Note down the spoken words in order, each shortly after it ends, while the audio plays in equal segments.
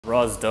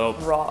Raw's dope.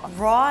 Raw.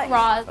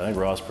 I think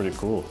Raw's pretty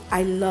cool.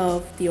 I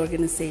love the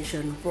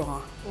organization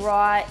Raw.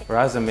 Raw.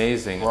 Raw's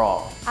amazing.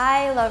 Raw.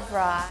 I love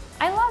Raw.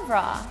 I love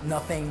Raw.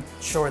 Nothing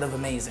short of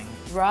amazing.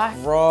 Raw.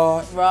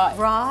 Raw. Raw.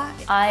 Raw.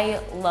 I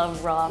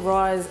love Raw.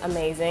 Raw is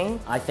amazing.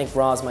 I think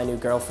Raw is my new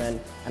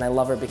girlfriend, and I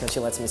love her because she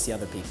lets me see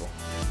other people.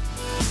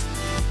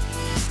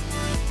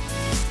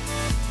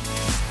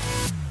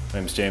 My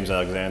name's James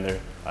Alexander.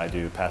 I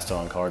do pastel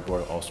on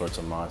cardboard, all sorts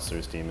of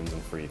monsters, demons,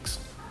 and freaks.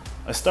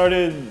 I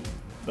started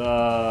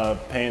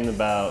painting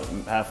about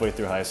halfway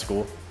through high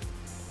school.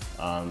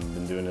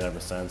 Been doing it ever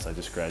since. I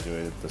just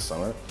graduated this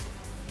summer.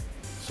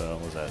 So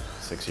what was that,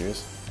 6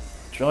 years?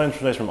 Drawing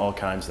inspiration from all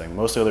kinds of things,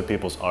 mostly other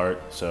people's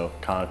art, so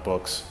comic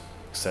books,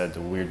 said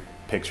weird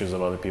pictures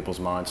of other people's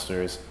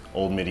monsters,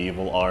 old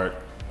medieval art,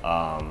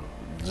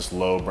 just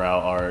lowbrow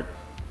art,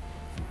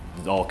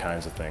 all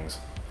kinds of things.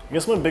 I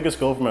guess my biggest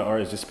goal for my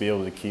art is just to be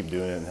able to keep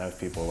doing it and have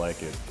people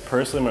like it.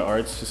 Personally, my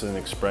art's just an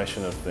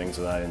expression of things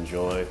that I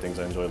enjoy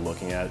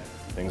looking at,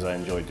 things I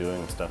enjoy doing,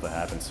 and stuff that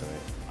happens to me.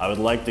 I would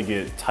like to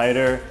get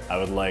tighter, I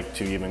would like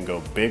to even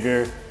go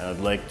bigger, and I'd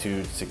like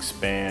to just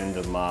expand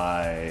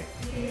my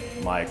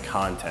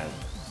content.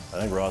 I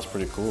think Raw's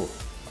pretty cool.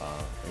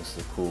 I think it's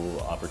a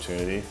cool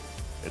opportunity.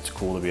 It's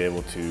cool to be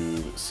able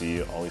to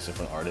see all these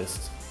different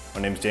artists.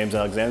 My name's James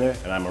Alexander,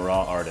 and I'm a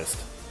Raw artist.